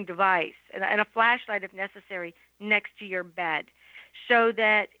recording device, and a flashlight if necessary, next to your bed so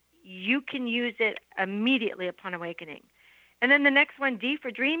that you can use it immediately upon awakening. And then the next one, D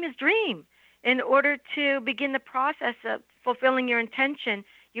for dream, is dream. In order to begin the process of fulfilling your intention,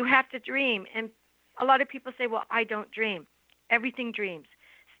 you have to dream. And a lot of people say, well, I don't dream. Everything dreams.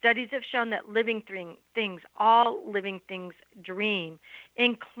 Studies have shown that living things, all living things dream,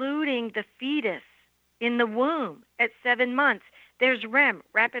 including the fetus in the womb at 7 months. There's REM,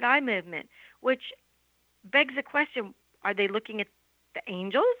 rapid eye movement, which begs the question, are they looking at the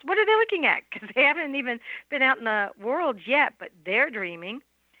angels? What are they looking at? Because they haven't even been out in the world yet, but they're dreaming.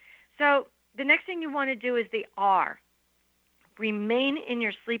 So the next thing you want to do is the R. Remain in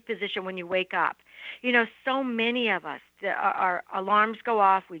your sleep position when you wake up. So many of us, our alarms go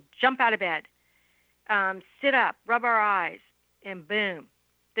off, we jump out of bed, sit up, rub our eyes, and boom,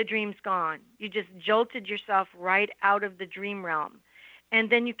 the dream's gone. You just jolted yourself right out of the dream realm, and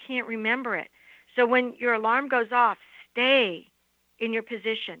then you can't remember it. So when your alarm goes off, stay in your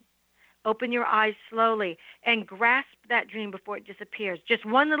position. Open your eyes slowly and grasp that dream before it disappears. Just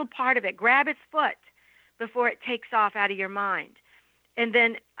one little part of it. Grab its foot before it takes off out of your mind. And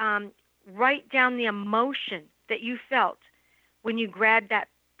then write down the emotion that you felt when you grabbed that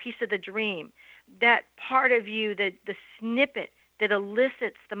piece of the dream, that part of you, the snippet that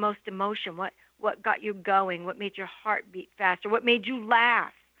elicits the most emotion, what got you going, what made your heart beat faster, what made you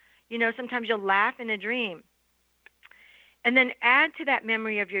laugh. Sometimes you'll laugh in a dream. And then add to that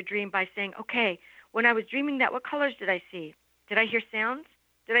memory of your dream by saying, okay, when I was dreaming that, what colors did I see? Did I hear sounds?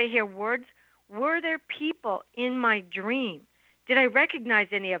 Did I hear words? Were there people in my dream? Did I recognize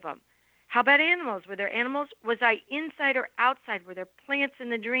any of them? How about animals? Were there animals? Was I inside or outside? Were there plants in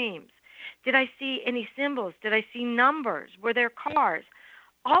the dreams? Did I see any symbols? Did I see numbers? Were there cars?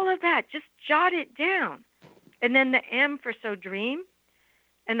 All of that, just jot it down. And then the M for So Dream.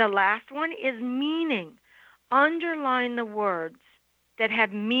 And the last one is meaning. Underline the words that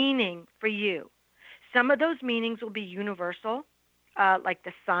have meaning for you. Some of those meanings will be universal, like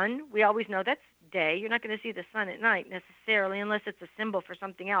the sun. We always know that's day. You're not going to see the sun at night necessarily unless it's a symbol for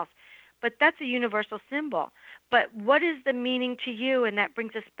something else. But that's a universal symbol. But what is the meaning to you? And that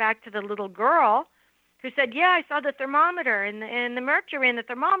brings us back to the little girl who said, yeah, I saw the thermometer and the mercury in the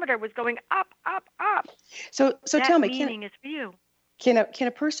thermometer was going up, up, up. So tell me, meaning is for you. Can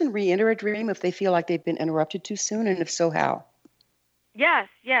a person re-enter a dream if they feel like they've been interrupted too soon, and if so, how? Yes.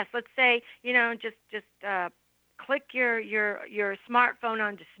 Let's say just click your smartphone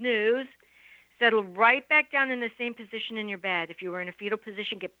onto snooze, settle right back down in the same position in your bed. If you were in a fetal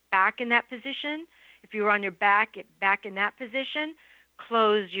position, get back in that position. If you were on your back, get back in that position.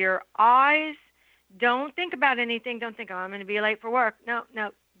 Close your eyes. Don't think about anything. Don't think, oh, I'm going to be late for work. No.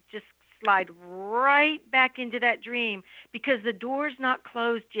 Just slide right back into that dream because the door's not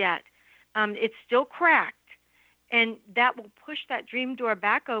closed yet. It's still cracked. And that will push that dream door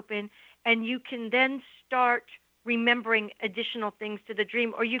back open, and you can then start remembering additional things to the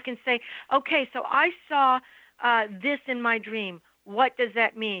dream. Or you can say, okay, so I saw this in my dream. What does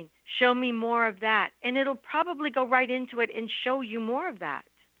that mean? Show me more of that. And it'll probably go right into it and show you more of that.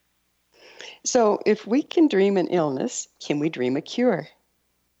 So if we can dream an illness, can we dream a cure?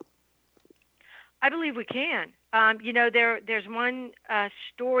 I believe we can. There's one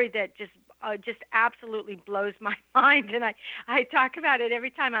story that just absolutely blows my mind, and I talk about it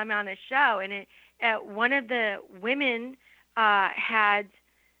every time I'm on a show. And one of the women had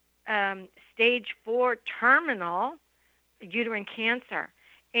stage 4 terminal uterine cancer,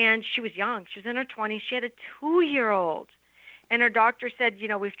 and she was young. She was in her 20s. She had a 2-year-old, and her doctor said,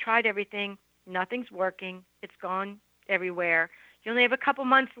 we've tried everything. Nothing's working. It's gone everywhere. You only have a couple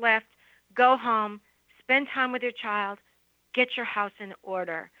months left. Go home, spend time with your child, get your house in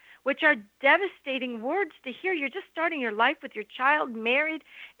order, which are devastating words to hear. You're just starting your life with your child married,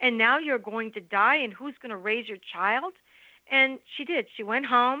 and now you're going to die, and who's going to raise your child? And she did. She went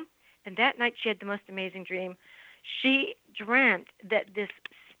home, and that night she had the most amazing dream. She dreamt that this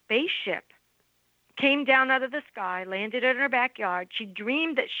spaceship came down out of the sky, landed in her backyard. She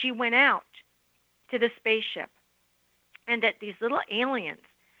dreamed that she went out to the spaceship and that these little aliens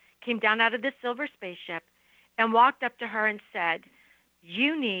came down out of this silver spaceship and walked up to her and said,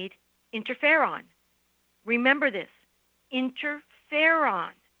 "You need interferon. Remember this,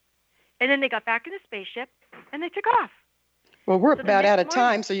 interferon." And then they got back in the spaceship and they took off. Well, we're So the about next out of morning-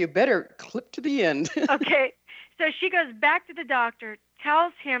 time, so you better clip to the end. Okay. So she goes back to the doctor,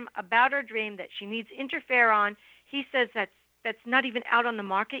 tells him about her dream that she needs interferon. He says that's not even out on the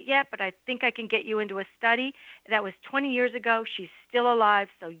market yet, but I think I can get you into a study. That was 20 years ago. She's still alive.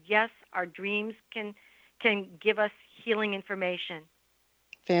 So yes, our dreams can give us healing information.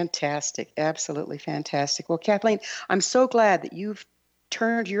 Fantastic. Absolutely fantastic. Well, Kathleen, I'm so glad that you've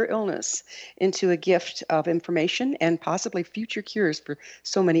turned your illness into a gift of information and possibly future cures for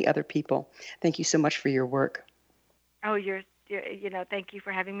so many other people. Thank you so much for your work. Oh, thank you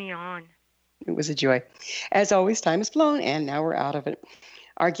for having me on. It was a joy. As always, time has flown, and now we're out of it.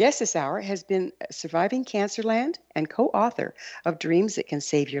 Our guest this hour has been surviving Cancerland and co-author of Dreams That Can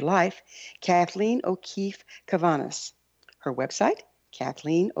Save Your Life, Kathleen O'Keefe-Kanavos. Her website,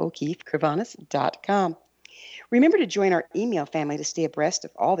 KathleenO'Keefe-Kanavos.com. Remember to join our email family to stay abreast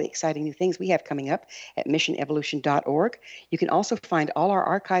of all the exciting new things we have coming up at missionevolution.org. You can also find all our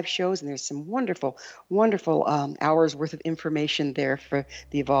archive shows, and there's some wonderful, wonderful hours worth of information there for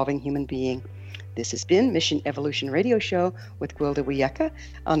the evolving human being. This has been Mission Evolution Radio Show with Gwilda Wiyaka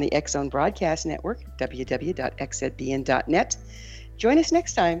on the X Zone Broadcast Network, www.xzbn.net. Join us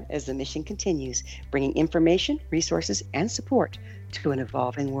next time as the mission continues, bringing information, resources, and support to an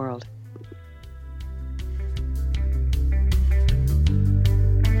evolving world.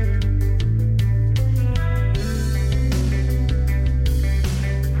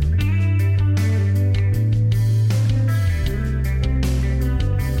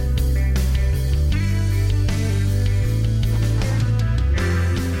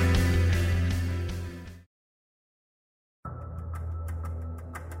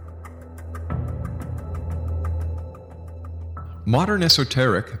 Modern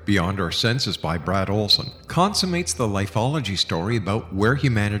Esoteric, Beyond Our Senses by Brad Olson, consummates the lifeology story about where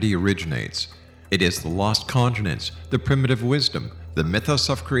humanity originates. It is the lost continents, the primitive wisdom, the mythos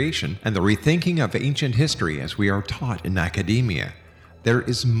of creation, and the rethinking of ancient history as we are taught in academia. There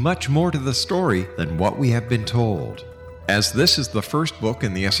is much more to the story than what we have been told. As this is the first book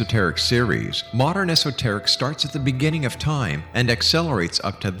in the Esoteric series, Modern Esoteric starts at the beginning of time and accelerates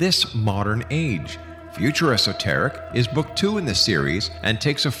up to this modern age. Future Esoteric is book 2 in the series and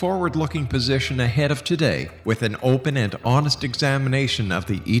takes a forward-looking position ahead of today with an open and honest examination of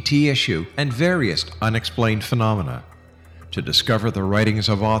the ET issue and various unexplained phenomena. To discover the writings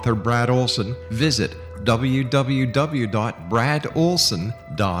of author Brad Olson, visit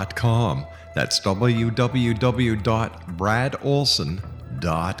www.bradolson.com. That's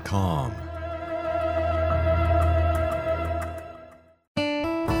www.bradolson.com.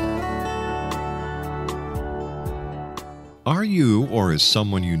 Are you or is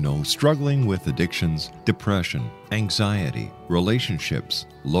someone you know struggling with addictions, depression, anxiety, relationships,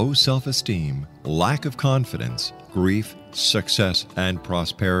 low self-esteem, lack of confidence, grief, success, and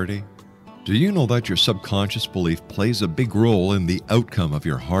prosperity? Do you know that your subconscious belief plays a big role in the outcome of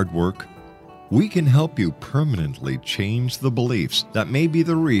your hard work? We can help you permanently change the beliefs that may be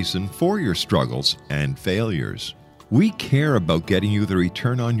the reason for your struggles and failures. We care about getting you the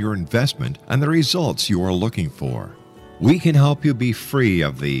return on your investment and the results you are looking for. We can help you be free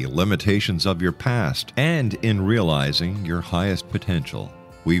of the limitations of your past and in realizing your highest potential.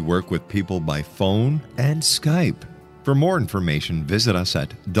 We work with people by phone and Skype. For more information, visit us at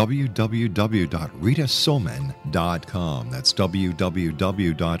www.ritasoman.com. That's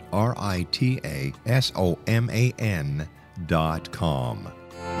www.ritasoman.com.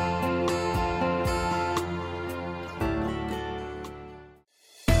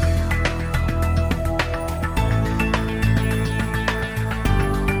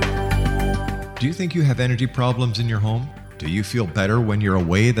 Do you think you have energy problems in your home? Do you feel better when you're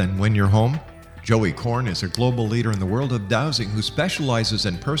away than when you're home? Joey Korn is a global leader in the world of dowsing who specializes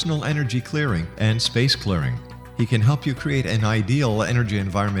in personal energy clearing and space clearing. He can help you create an ideal energy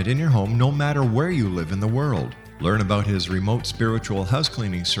environment in your home no matter where you live in the world. Learn about his remote spiritual house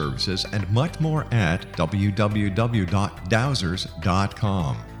cleaning services and much more at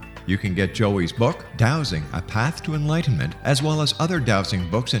www.dowsers.com. You can get Joey's book, Dowsing, A Path to Enlightenment, as well as other dowsing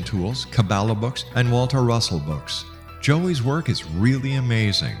books and tools, Kabbalah books, and Walter Russell books. Joey's work is really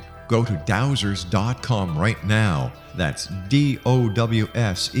amazing. Go to dowsers.com right now. That's DOWSERS.com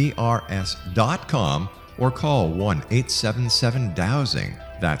or call 1-877-DOWSING.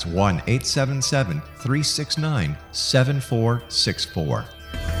 That's 1-877-369-7464.